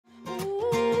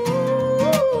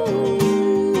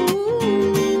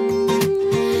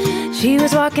She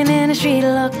was walking in the street,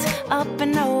 looked up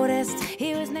and noticed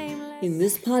he was nameless. In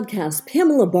this podcast,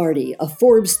 Pamela Bardi, a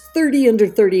Forbes 30 Under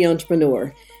 30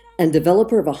 entrepreneur and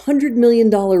developer of a $100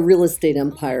 million real estate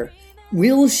empire,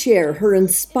 will share her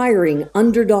inspiring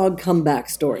underdog comeback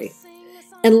story.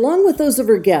 And along with those of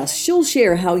her guests, she'll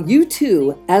share how you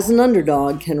too, as an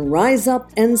underdog, can rise up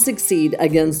and succeed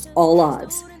against all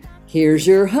odds. Here's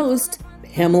your host,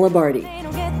 Pamela Bardi. They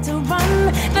don't get to run.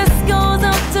 This goes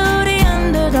up to the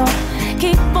underdog.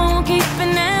 Keep on keeping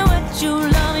at what you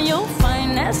love, and you'll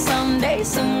find that someday,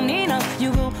 soon enough,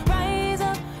 you will rise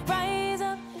up,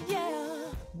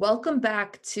 yeah. Welcome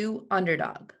back to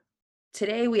Underdog.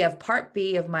 Today we have part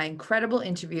B of my incredible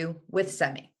interview with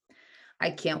Semi.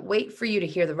 I can't wait for you to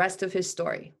hear the rest of his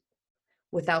story.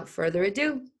 Without further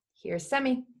ado, here's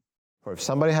Semi. Or if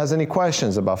somebody has any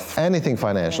questions about anything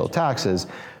financial, taxes,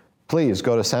 please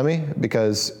go to Semi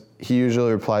because he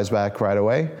usually replies back right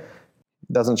away.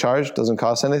 Doesn't charge, doesn't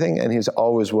cost anything, and he's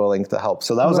always willing to help.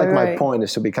 So that was my point,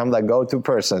 is to become that go-to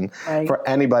person for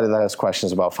anybody that has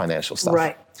questions about financial stuff.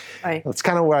 Right. That's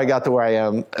kind of where I got to where I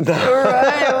am.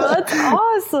 Right. Well, that's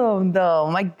awesome, though.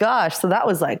 My gosh. So that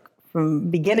was like from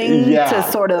beginning to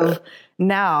sort of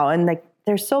now. And like,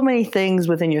 there's so many things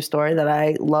within your story that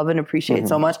I love and appreciate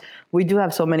so much. We do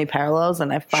have so many parallels,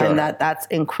 and I find that that's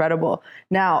incredible.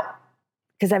 Now,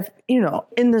 because I've,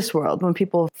 in this world, when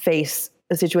people face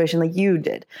a situation like you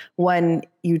did when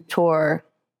you tore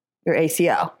your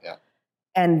ACL,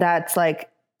 and that's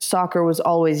like, soccer was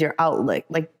always your outlet.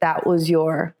 Like that was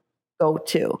your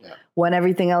go-to when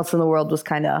everything else in the world was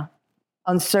kind of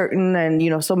uncertain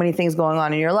and, so many things going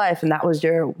on in your life. And that was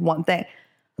your one thing.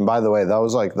 And by the way, that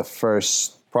was like the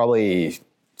first probably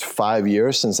 5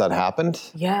 years since that happened.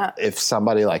 Yeah. If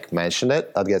somebody like mentioned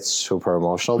it, I'd get super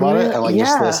emotional about it. And like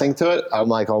just listening to it, I'm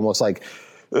like almost like,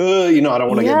 I don't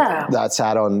want to get that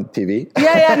sad on TV.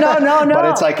 No. But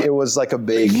it's like, it was like a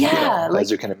big, as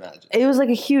you can imagine. It was like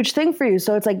a huge thing for you.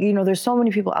 So it's like, there's so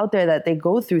many people out there that they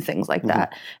go through things like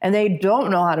that and they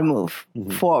don't know how to move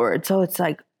forward. So it's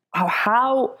like,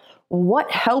 what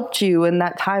helped you in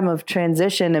that time of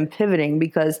transition and pivoting?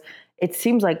 Because it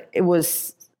seems like it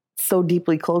was so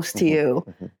deeply close to you.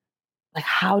 Like,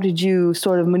 how did you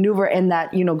sort of maneuver in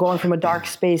that, going from a dark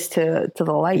space to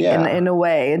the light in a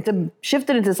way, and to shift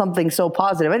it into something so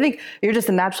positive? I think you're just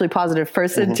a naturally positive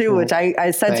person too, which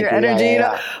I sense your energy,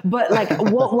 But like,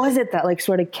 what was it that like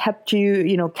sort of kept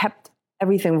you, kept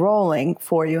everything rolling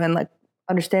for you, and like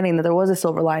understanding that there was a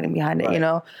silver lining behind it,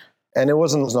 And it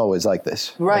wasn't always like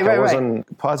this. Right.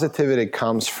 Positivity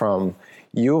comes from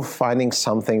you finding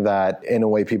something that, in a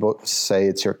way, people say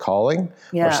it's your calling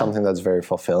or something that's very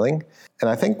fulfilling. And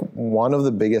I think one of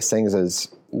the biggest things is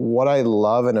what I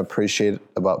love and appreciate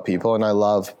about people, and I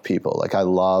love people. Like, I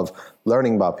love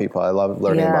learning about people. I love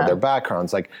learning about their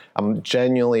backgrounds. Like, I'm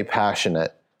genuinely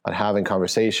passionate on having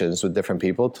conversations with different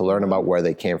people to learn about where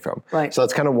they came from. Right. So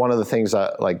that's kind of one of the things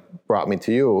that like brought me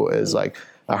to you is like,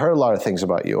 I heard a lot of things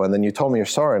about you, and then you told me your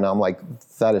story, and I'm like,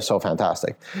 that is so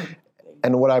fantastic.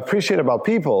 And what I appreciate about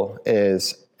people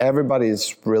is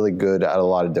everybody's really good at a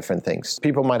lot of different things.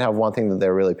 People might have one thing that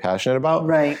they're really passionate about,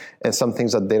 and some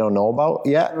things that they don't know about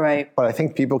yet. But I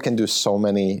think people can do so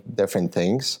many different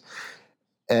things.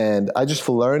 And I just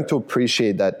learned to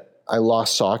appreciate that. I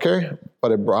lost soccer,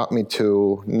 but it brought me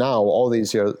to now, all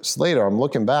these years later, I'm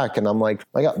looking back and I'm like,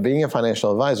 my God, being a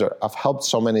financial advisor, I've helped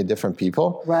so many different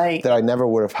people that I never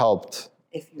would have helped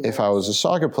if I was a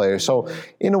soccer player. So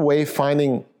in a way,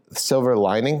 finding silver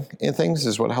lining in things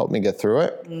is what helped me get through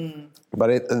it.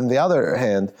 But on the other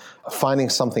hand, finding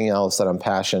something else that I'm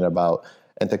passionate about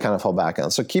and to kind of fall back on.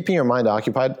 So keeping your mind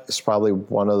occupied is probably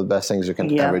one of the best things you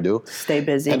can ever do. Stay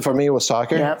busy. And for me, it was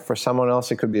soccer. For someone else,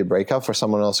 it could be a breakup. For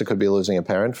someone else, it could be losing a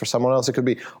parent. For someone else, it could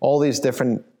be all these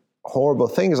different horrible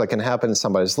things that can happen in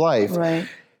somebody's life.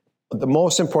 The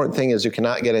most important thing is you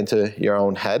cannot get into your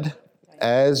own head.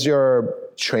 As you're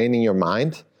training your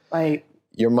mind,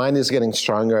 your mind is getting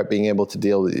stronger at being able to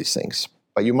deal with these things.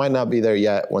 But you might not be there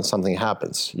yet when something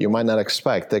happens. You might not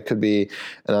expect. There could be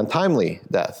an untimely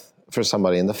death for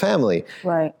somebody in the family.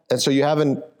 And so you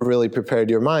haven't really prepared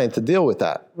your mind to deal with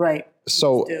that.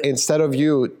 So instead of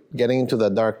you getting into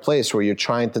that dark place where you're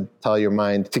trying to tell your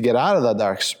mind to get out of that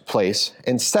dark place,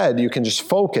 instead you can just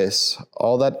focus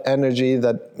all that energy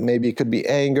that maybe could be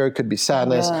anger, could be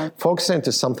sadness, focus it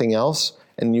into something else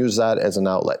and use that as an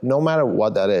outlet, no matter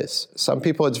what that is. Some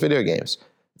people, it's video games.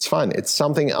 It's fine. It's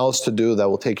something else to do that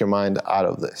will take your mind out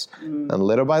of this. And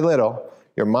little by little,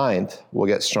 your mind will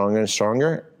get stronger and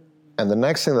stronger. And the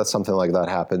next thing that something like that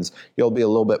happens, you'll be a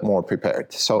little bit more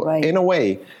prepared. So in a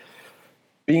way,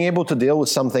 being able to deal with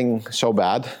something so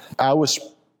bad, I was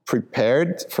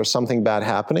prepared for something bad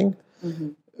happening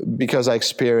because I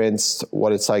experienced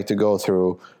what it's like to go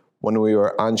through when we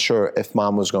were unsure if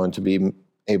mom was going to be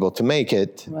able to make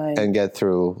it and get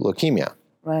through leukemia.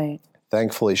 Right.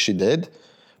 Thankfully she did,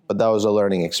 but that was a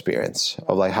learning experience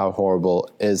of like how horrible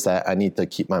is that. I need to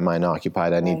keep my mind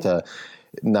occupied. I need to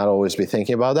not always be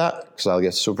thinking about that because I'll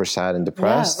get super sad and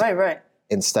depressed. Yeah, right.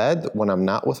 Instead, when I'm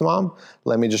not with mom,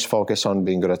 let me just focus on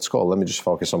being good at school. Let me just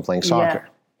focus on playing soccer.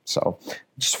 So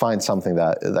just find something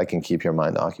that can keep your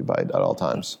mind occupied at all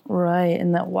times. Right.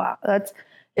 And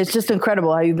it's just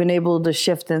incredible how you've been able to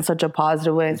shift in such a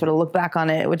positive way and sort of look back on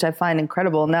it, which I find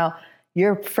incredible. Now,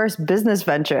 your first business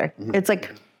venture, it's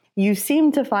like you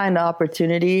seem to find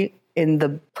opportunity in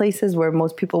the places where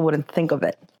most people wouldn't think of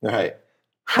it. Right.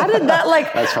 How did that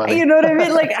That's funny. you know what I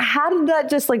mean? Like, how did that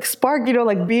just like spark,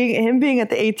 like being at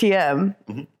the ATM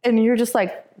and you're just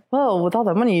like, well, with all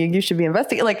that money, you should be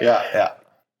investing. Like, yeah.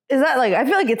 Is that like, I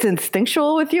feel like it's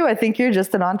instinctual with you. I think you're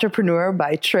just an entrepreneur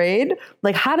by trade.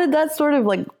 Like, how did that sort of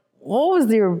like, what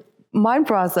was your mind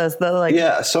process that like?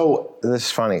 Yeah. So this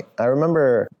is funny. I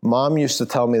remember mom used to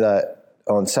tell me that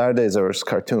on Saturdays there was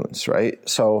cartoons, right?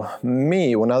 So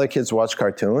when other kids watch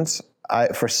cartoons,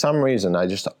 for some reason, I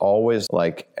just always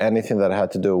like anything that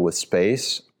had to do with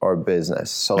space or business.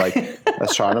 So like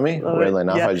astronomy, weirdly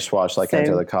enough, I just watched like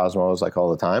Enter the Cosmos like all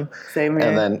the time. Same here.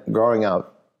 And then growing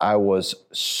up, I was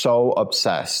so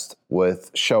obsessed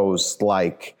with shows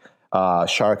like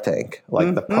Shark Tank,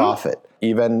 like The Profit,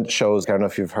 even shows, I don't know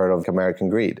if you've heard of American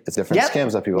Greed. It's different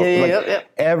scams that people,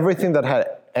 everything that had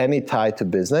any tie to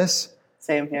business.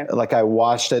 Same here. Like I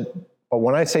watched it. But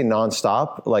when I say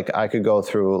nonstop, like I could go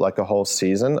through like a whole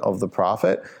season of The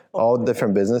Profit, all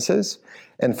different businesses.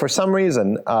 And for some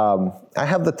reason, I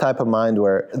have the type of mind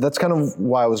where that's kind of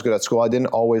why I was good at school. I didn't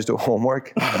always do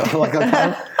homework like that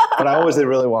time, but I always did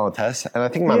really well on tests. And I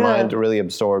think my mind really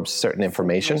absorbs certain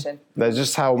information. That's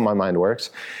just how my mind works.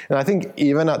 And I think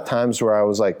even at times where I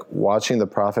was like watching The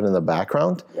Profit in the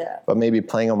background, but maybe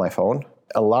playing on my phone,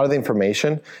 a lot of the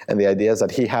information and the ideas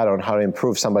that he had on how to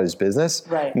improve somebody's business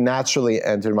naturally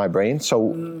entered my brain. So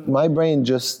my brain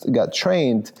just got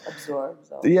trained.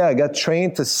 Got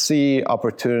trained to see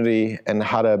opportunity and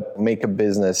how to make a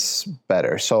business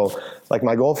better. So like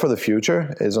my goal for the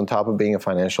future is, on top of being a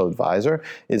financial advisor,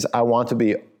 is I want to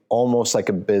be almost like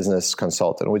a business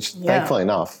consultant, which thankfully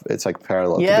enough, it's like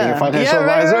parallel to being a financial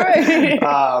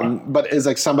advisor. But it's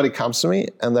like somebody comes to me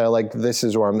and they're like, this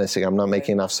is where I'm missing. I'm not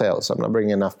making enough sales. I'm not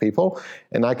bringing enough people.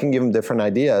 And I can give them different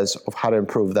ideas of how to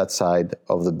improve that side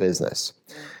of the business.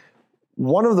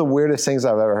 One of the weirdest things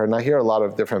I've ever heard, and I hear a lot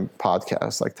of different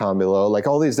podcasts like Tom Below, like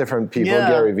all these different people,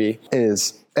 Gary Vee,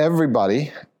 is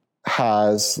everybody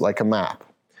has like a map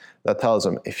that tells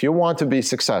them, if you want to be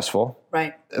successful,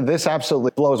 this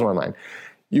absolutely blows my mind.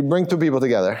 You bring two people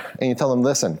together and you tell them,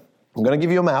 listen, I'm going to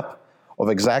give you a map of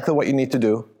exactly what you need to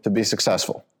do to be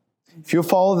successful. If you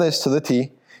follow this to the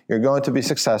T, you're going to be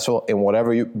successful in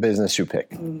whatever business you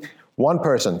pick. One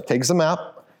person takes the map,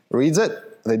 reads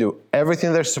it, they do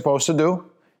everything they're supposed to do,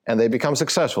 and they become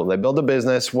successful. They build a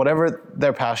business, whatever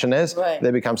their passion is,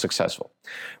 they become successful.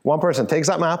 One person takes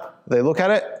that map, they look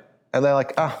at it, and they're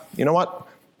like, you know what?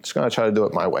 I'm just going to try to do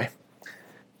it my way.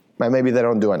 Maybe they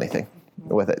don't do anything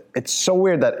with it. It's so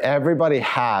weird that everybody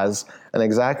has an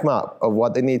exact map of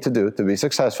what they need to do to be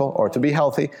successful, or to be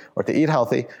healthy, or to eat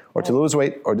healthy, or to lose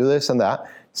weight, or do this and that.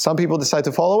 Some people decide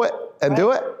to follow it and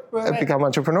do it, and become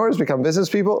entrepreneurs, become business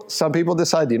people. Some people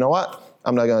decide, you know what?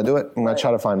 I'm not going to do it. I'm going to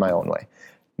try to find my own way.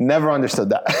 Never understood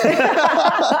that.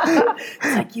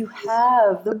 It's like you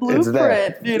have the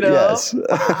blueprint, Yes.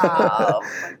 Wow.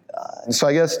 So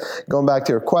I guess going back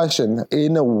to your question,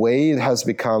 in a way it has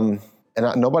become,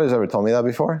 and nobody's ever told me that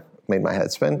before, made my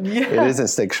head spin. It is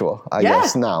instinctual, I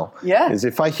guess now. Is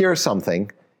if I hear something,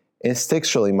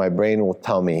 instinctually my brain will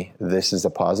tell me this is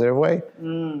a positive way.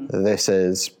 This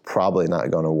is probably not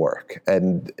going to work.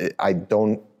 And I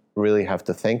don't really have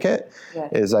to think it.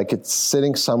 It's like it's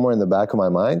sitting somewhere in the back of my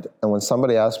mind. And when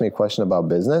somebody asks me a question about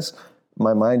business,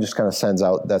 my mind just kind of sends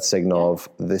out that signal of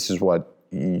this is what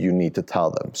you need to tell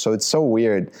them. So it's so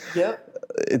weird.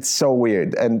 It's so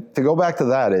weird. And to go back to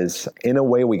that is, in a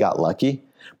way we got lucky,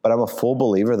 but I'm a full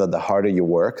believer that the harder you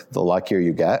work, the luckier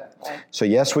you get. So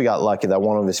yes, we got lucky that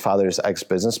one of his father's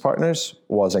ex-business partners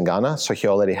was in Ghana. So he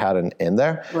already had an in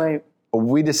there. But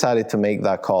we decided to make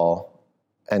that call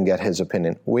and get his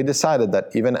opinion. We decided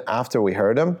that even after we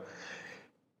heard him,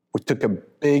 we took a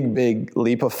big, big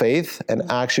leap of faith and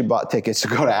actually bought tickets to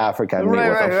go to Africa and meet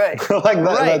with him. Like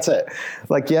that, that's it.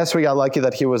 Like, yes, we got lucky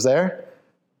that he was there.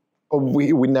 But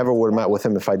we never would have met with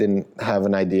him if I didn't have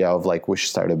an idea of like, we should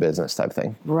start a business type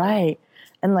thing.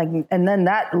 And then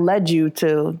that led you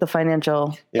to the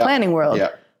financial planning world,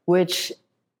 which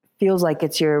feels like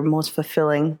it's your most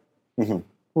fulfilling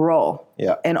role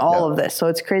in all of this. So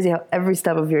it's crazy how every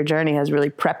step of your journey has really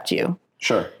prepped you.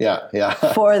 Sure. Yeah.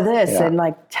 For this. And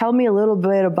like, tell me a little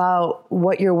bit about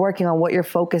what you're working on, what your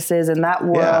focus is in that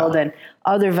world and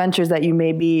other ventures that you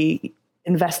may be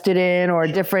invested in or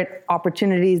different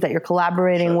opportunities that you're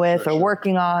collaborating with or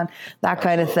working on, that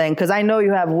kind of thing. Because I know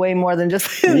you have way more than just,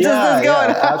 just this going on.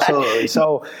 Absolutely.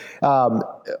 So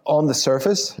on the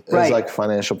surface is like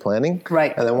financial planning.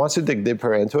 Right. And then once you dig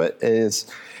deeper into it is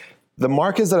the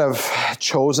markets that I've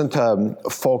chosen to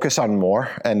focus on more.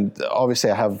 And obviously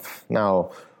I have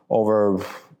now over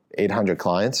 800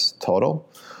 clients total.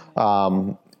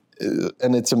 And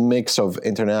it's a mix of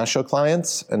international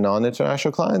clients and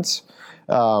non-international clients.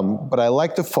 But I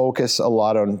like to focus a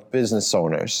lot on business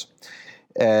owners.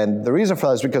 And the reason for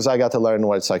that is because I got to learn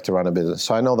what it's like to run a business.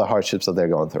 So I know the hardships that they're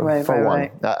going through, at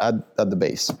the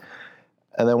base.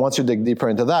 And then once you dig deeper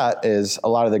into that is a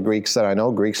lot of the Greeks that I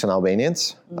know, Greeks and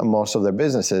Albanians, most of their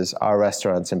businesses are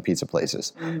restaurants and pizza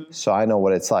places. So I know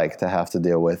what it's like to have to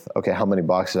deal with, okay, how many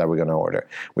boxes are we going to order?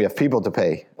 We have people to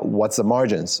pay. What's the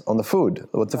margins on the food?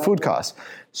 What's the food cost?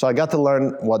 So I got to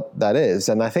learn what that is.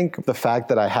 And I think the fact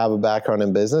that I have a background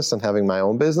in business and having my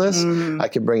own business, I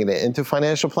can bring it into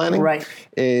financial planning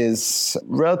is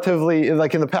relatively,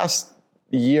 like in the past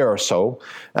year or so,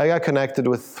 I got connected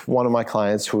with one of my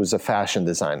clients who is a fashion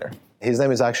designer. His name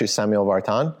is actually Samuel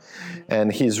Vartan,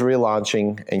 and he's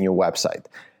relaunching a new website.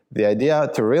 The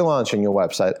idea to relaunch a new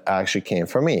website actually came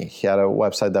from me. He had a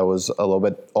website that was a little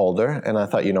bit older, and I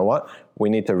thought, you know what? We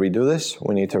need to redo this.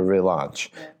 We need to relaunch.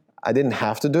 I didn't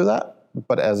have to do that,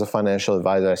 but as a financial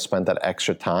advisor, I spent that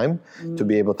extra time to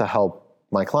be able to help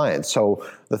my clients. So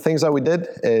the things that we did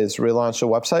is relaunch the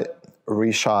website,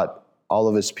 reshot all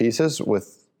of his pieces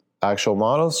with actual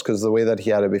models, because the way that he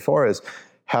had it before is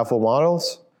half were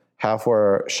models, half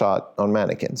were shot on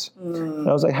mannequins. And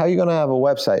I was like, how are you going to have a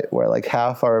website where like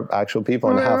half are actual people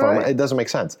and half are, it doesn't make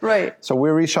sense. So we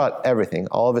reshot everything,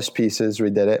 all of his pieces,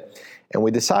 redid it. And we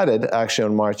decided actually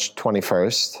on March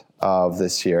 21st of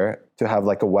this year to have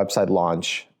like a website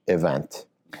launch event.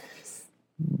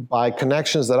 By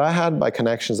connections that I had, by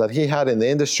connections that he had in the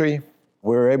industry,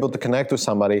 we were able to connect with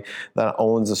somebody that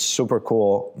owns a super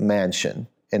cool mansion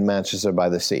in Manchester by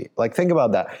the Sea. Like, think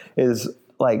about that. Is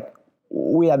like,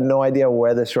 we had no idea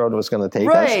where this road was going to take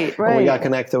us. And we got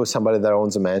connected with somebody that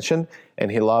owns a mansion,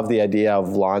 and he loved the idea of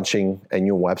launching a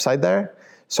new website there.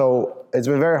 So it's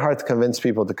been very hard to convince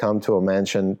people to come to a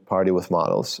mansion party with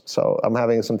models. So I'm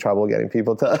having some trouble getting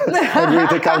people to agree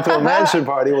to come to a mansion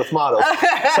party with models.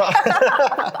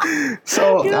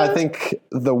 So I think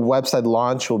the website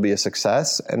launch will be a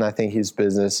success, and I think his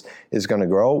business is going to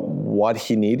grow. What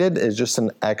he needed is just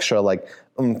an extra, like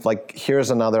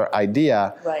here's another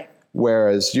idea.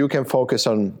 Whereas you can focus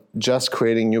on just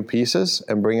creating new pieces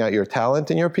and bring out your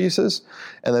talent in your pieces.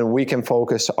 And then we can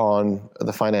focus on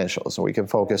the financials. We can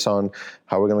focus on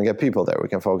how we're going to get people there. We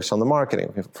can focus on the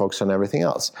marketing. We can focus on everything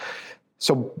else.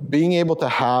 So being able to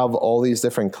have all these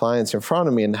different clients in front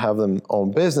of me and have them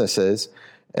own businesses,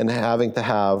 and having to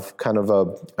have kind of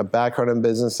a background in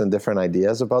business and different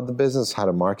ideas about the business, how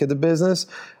to market the business,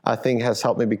 I think has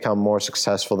helped me become more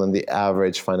successful than the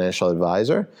average financial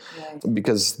advisor.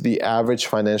 Because the average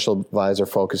financial advisor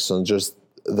focuses on just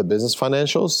the business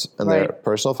financials and their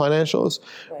personal financials.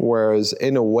 Whereas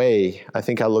in a way, I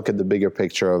think I look at the bigger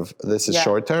picture of this is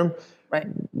short term.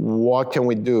 What can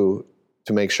we do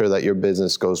to make sure that your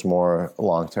business goes more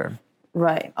long term?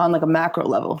 On like a macro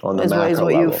level. On the macro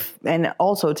level. And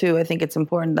also too, I think it's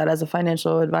important that as a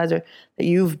financial advisor that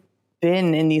you've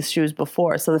been in these shoes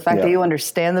before. So the fact that you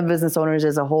understand the business owners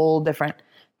is a whole different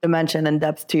dimension and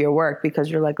depth to your work,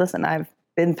 because you're like, listen, I've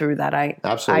been through that. I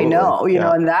know, you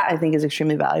know, and that I think is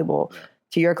extremely valuable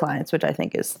to your clients, which I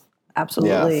think is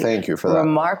absolutely thank you for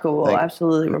remarkable.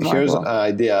 Absolutely remarkable. Here's an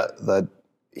idea that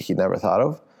he never thought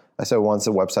of. I said, once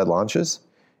the website launches,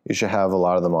 you should have a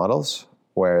lot of the models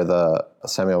wear the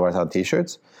Samuel Vartan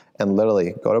t-shirts and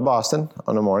literally go to Boston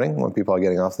on the morning when people are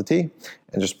getting off the tee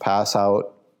and just pass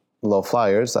out little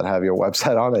flyers that have your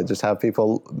website on it. Just have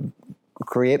people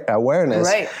create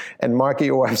awareness and market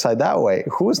your website that way.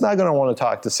 Who's not going to want to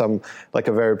talk to some, like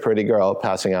a very pretty girl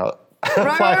passing out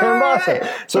a flyer in Boston?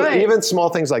 So even small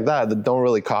things like that don't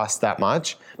really cost that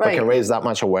much, but can raise that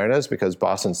much awareness, because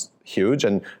Boston's huge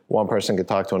and one person can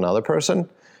talk to another person.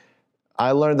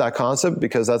 I learned that concept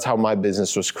because that's how my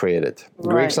business was created.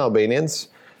 Greeks and Albanians,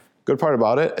 good part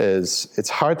about it is it's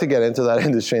hard to get into that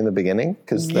industry in the beginning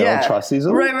because they don't trust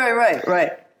easily.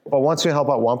 But once you help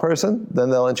out one person, then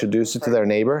they'll introduce you to their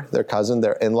neighbor, their cousin,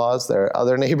 their in-laws, their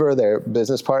other neighbor, their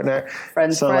business partner.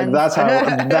 Friends. Like that's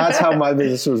how my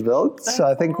business was built. So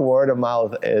I think word of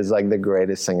mouth is like the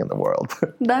greatest thing in the world.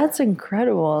 That's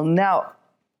incredible. Now,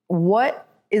 what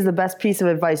is the best piece of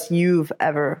advice you've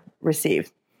ever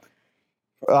received?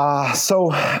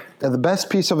 So the best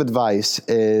piece of advice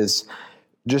is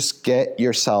just get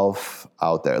yourself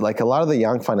out there. Like a lot of the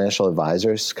young financial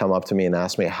advisors come up to me and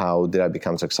ask me, how did I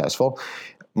become successful?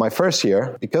 My first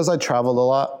year, because I traveled a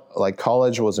lot, like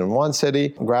college was in one city,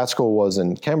 grad school was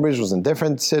in Cambridge, was in a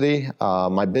different city.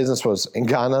 My business was in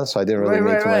Ghana, so I didn't really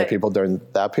meet too many people during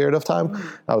that period of time.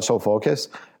 I was so focused.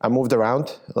 I moved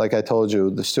around. Like I told you,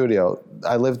 the studio,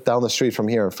 I lived down the street from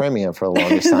here in Framingham for the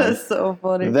longest time. That's so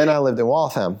funny. Then I lived in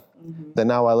Waltham. Then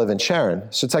now I live in Sharon.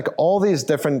 So it's like all these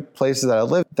different places that I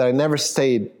lived that I never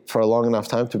stayed for a long enough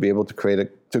time to be able to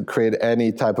create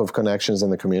any type of connections in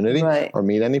the community or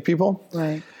meet any people.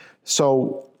 Right.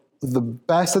 So the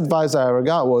best advice I ever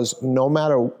got was no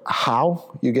matter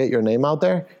how you get your name out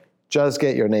there, just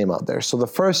get your name out there. So the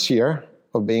first year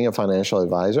of being a financial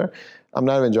advisor, I'm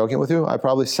not even joking with you, I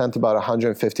probably sent about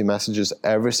 150 messages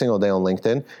every single day on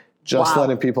LinkedIn, just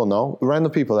letting people know,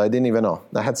 random people that I didn't even know.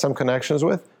 I had some connections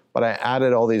with, but I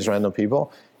added all these random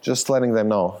people, just letting them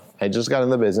know, I just got in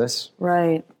the business.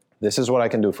 Right. This is what I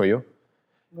can do for you.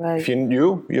 Right. If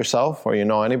you yourself or you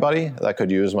know anybody that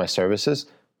could use my services,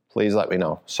 please let me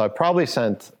know. So I probably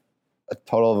sent a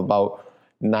total of about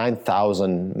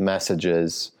 9,000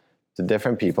 messages to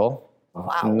different people.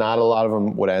 Wow. Not a lot of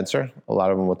them would answer. A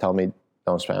lot of them would tell me,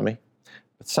 don't spam me.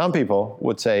 But some people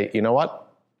would say, you know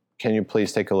what? Can you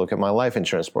please take a look at my life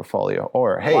insurance portfolio?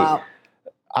 Or, hey,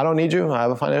 I don't need you. I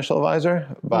have a financial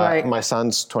advisor, but my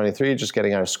son's 23, just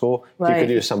getting out of school. He could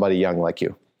use somebody young like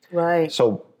you. Right.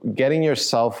 So getting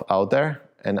yourself out there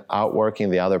and outworking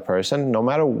the other person, no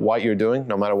matter what you're doing,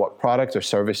 no matter what product or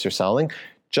service you're selling,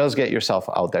 just get yourself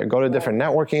out there. Go to different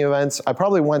networking events. I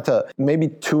probably went to maybe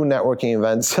 2 networking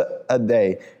events a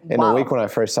day in a week when I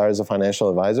first started as a financial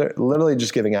advisor, literally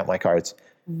just giving out my cards.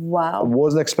 Wow. I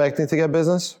wasn't expecting to get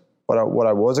business, but what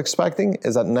I was expecting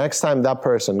is that next time that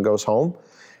person goes home,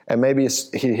 and maybe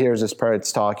he hears his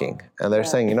parents talking, and they're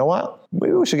saying, you know what?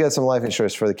 Maybe we should get some life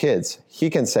insurance for the kids. He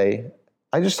can say,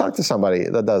 I just talked to somebody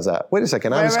that does that. Wait a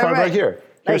second, I have his card right here.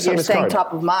 Like you're saying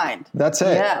top of mind. That's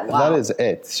it. Yeah, wow. That is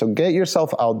it. So get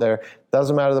yourself out there.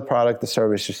 Doesn't matter the product, the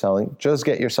service you're selling. Just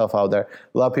get yourself out there.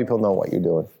 Let people know what you're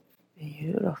doing.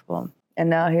 Beautiful. And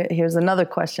now here's another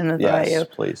question about you. Yes,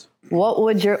 please. What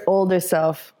would your older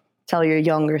self tell your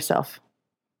younger self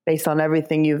based on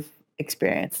everything you've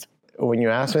experienced? When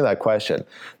you ask me that question,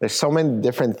 there's so many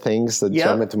different things that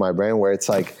jump into my brain where it's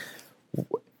like,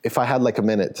 if I had like a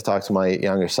minute to talk to my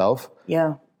younger self,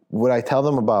 would I tell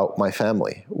them about my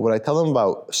family? Would I tell them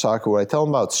about soccer? Would I tell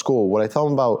them about school? Would I tell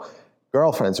them about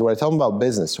girlfriends? Would I tell them about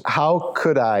business? How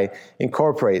could I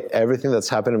incorporate everything that's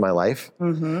happened in my life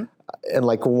in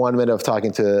like 1 minute of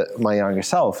talking to my younger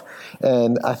self?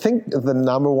 And I think the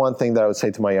number one thing that I would say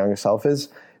to my younger self is,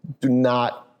 do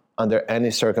not, under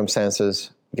any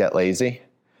circumstances, get lazy.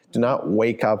 Do not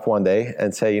wake up one day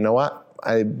and say, you know what?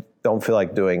 I don't feel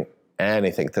like doing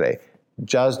anything today.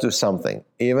 Just do something.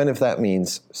 Even if that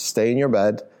means stay in your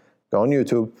bed, go on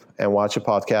YouTube and watch a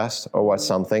podcast or watch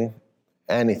something,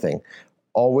 anything.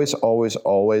 Always, always,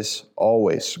 always,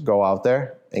 always go out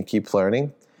there and keep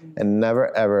learning and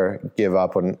never, ever give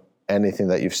up on anything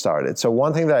that you've started. So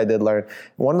one thing that I did learn,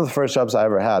 one of the first jobs I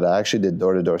ever had, I actually did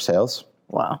door-to-door sales.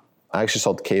 Wow. I actually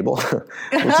sold cable,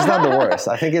 which is not the worst.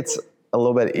 I think it's a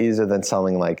little bit easier than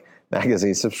selling like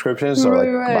magazine subscriptions or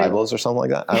like Bibles or something like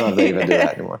that. I don't know if they even do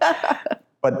that anymore.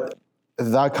 But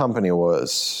that company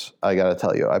was, I got to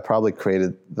tell you, I probably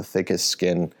created the thickest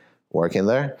skin working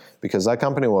there because that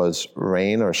company was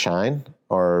rain or shine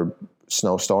or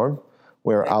snowstorm.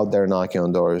 We were out there knocking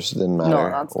on doors. Didn't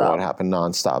matter what happened,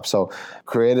 nonstop. So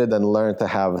created and learned to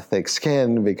have a thick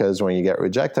skin because when you get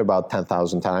rejected about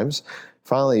 10,000 times,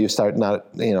 finally you start not,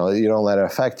 you don't let it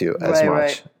affect you as much.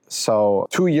 Right. So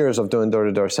 2 years of doing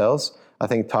door-to-door sales, I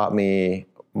think taught me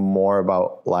more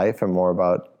about life and more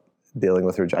about dealing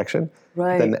with rejection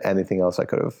than anything else I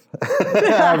could have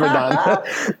ever done.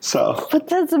 But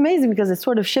that's amazing because it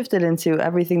sort of shifted into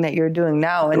everything that you're doing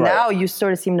now. And now you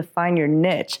sort of seem to find your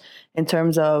niche in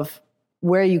terms of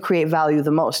where you create value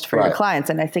the most for your clients.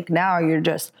 And I think now you're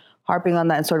just harping on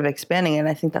that and sort of expanding it. And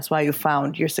I think that's why you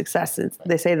found your successes.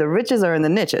 They say the riches are in the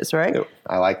niches, right?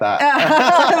 I like that.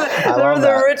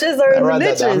 The riches are in the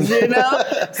niches, you know?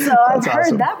 So I've heard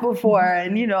awesome. that before.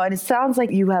 And, you know, and it sounds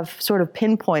like you have sort of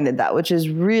pinpointed that, which is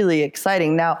really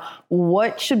exciting. Now,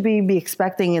 what should we be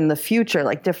expecting in the future?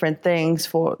 Like different things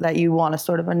that you want to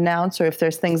sort of announce, or if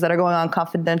there's things that are going on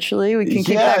confidentially, we can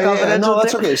keep that confidential. No,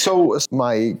 that's okay. So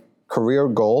my career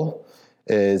goal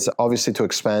is obviously to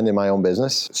expand in my own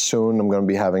business. Soon I'm going to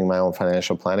be having my own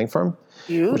financial planning firm,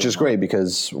 which is great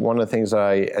because one of the things that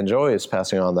I enjoy is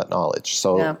passing on that knowledge.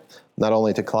 So not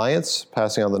only to clients,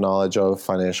 passing on the knowledge of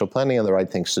financial planning and the right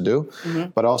things to do,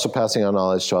 but also passing on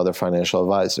knowledge to other financial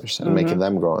advisors and making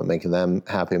them grow and making them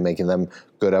happy, making them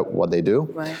good at what they do.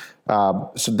 Right.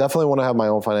 So definitely want to have my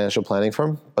own financial planning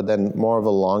firm, but then more of a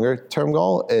longer term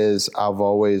goal is I've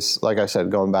always, like I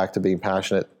said, going back to being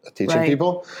passionate at teaching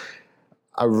people,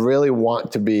 I really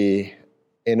want to be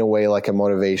in a way like a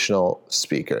motivational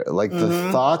speaker. Like the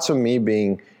thoughts of me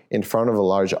being in front of a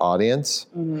large audience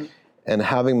and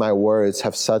having my words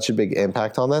have such a big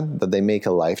impact on them that they make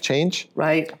a life change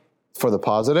for the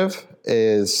positive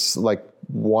is like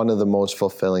one of the most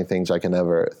fulfilling things I can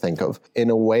ever think of. In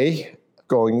a way,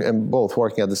 going and both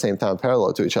working at the same time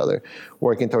parallel to each other,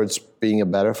 working towards being a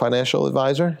better financial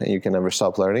advisor, and you can never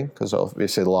stop learning because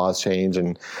obviously the laws change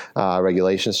and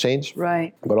regulations change.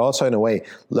 Right. But also in a way,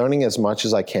 learning as much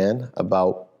as I can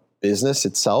about business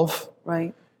itself.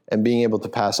 Right. And being able to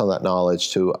pass on that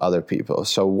knowledge to other people.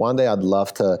 So one day I'd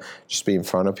love to just be in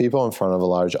front of people, in front of a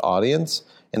large audience,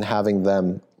 and having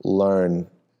them learn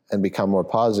and become more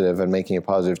positive and making a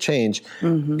positive change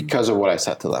because of what I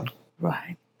said to them.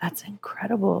 Right. That's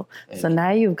incredible. So now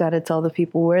you've got to tell the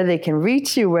people where they can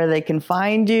reach you, where they can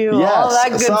find you, all that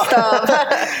good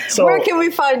stuff. So, where can we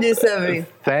find you, Semi?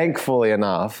 Thankfully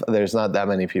enough, there's not that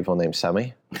many people named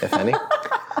Semi, if any.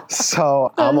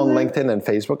 So I'm on LinkedIn and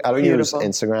Facebook. I don't use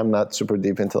Instagram, not super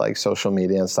deep into like social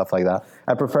media and stuff like that.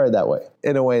 I prefer it that way,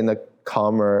 in a way, in a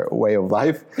calmer way of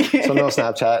life. So no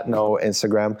Snapchat, no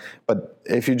Instagram. But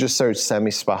if you just search Semi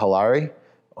Spahalari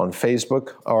on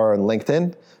Facebook or on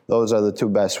LinkedIn, those are the two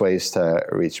best ways to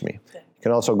reach me. You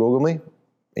can also Google me, and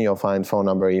you'll find phone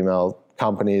number, email,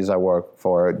 companies I work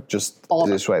for, just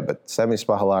this way. But Semi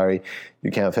Spahalari,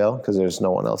 you can't fail because there's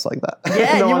no one else like that.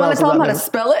 Yeah, you want to tell them how to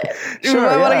spell it? Sure,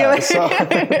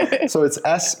 yeah. So it's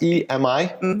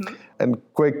S-E-M-I. And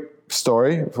quick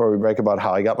story before we break about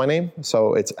how I got my name.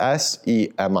 So it's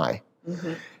S-E-M-I.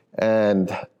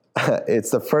 And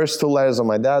it's the first two letters of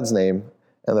my dad's name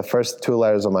and the first two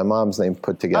letters of my mom's name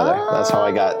put together. That's how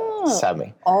I got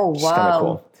Semi. Oh, wow. It's kind of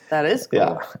cool. That is cool.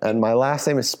 Yeah. And my last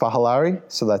name is Spahalari.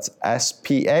 So that's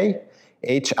S-P-A-H-I-L-L-A-R-I.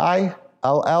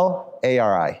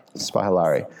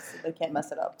 Spahalari. So they can't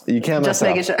mess it up. You can't mess it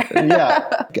up. Just making sure.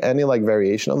 Yeah. Any like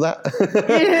variation of that?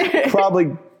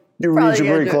 Probably you reach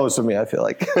pretty close to me, I feel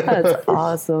like. That's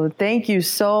awesome. Thank you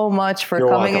so much for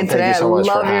coming in today. Thank you so much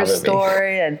I love for your having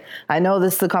story. And I know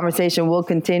the conversation will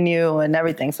continue and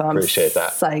everything. So I'm appreciate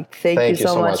that. Psyched. Thank you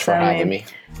so much for having me.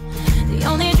 The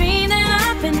only dream that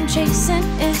I've been chasing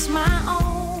is my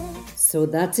own. So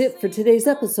that's it for today's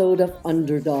episode of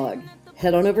Underdog.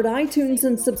 Head on over to iTunes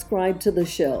and subscribe to the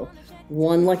show.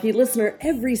 One lucky listener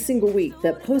every single week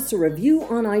that posts a review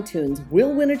on iTunes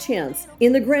will win a chance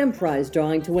in the grand prize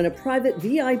drawing to win a private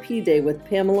VIP day with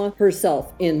Pamela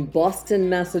herself in Boston,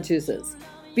 Massachusetts.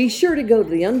 Be sure to go to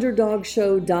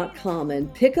theunderdogshow.com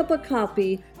and pick up a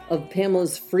copy of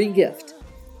Pamela's free gift.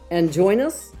 And join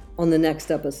us on the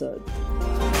next episode.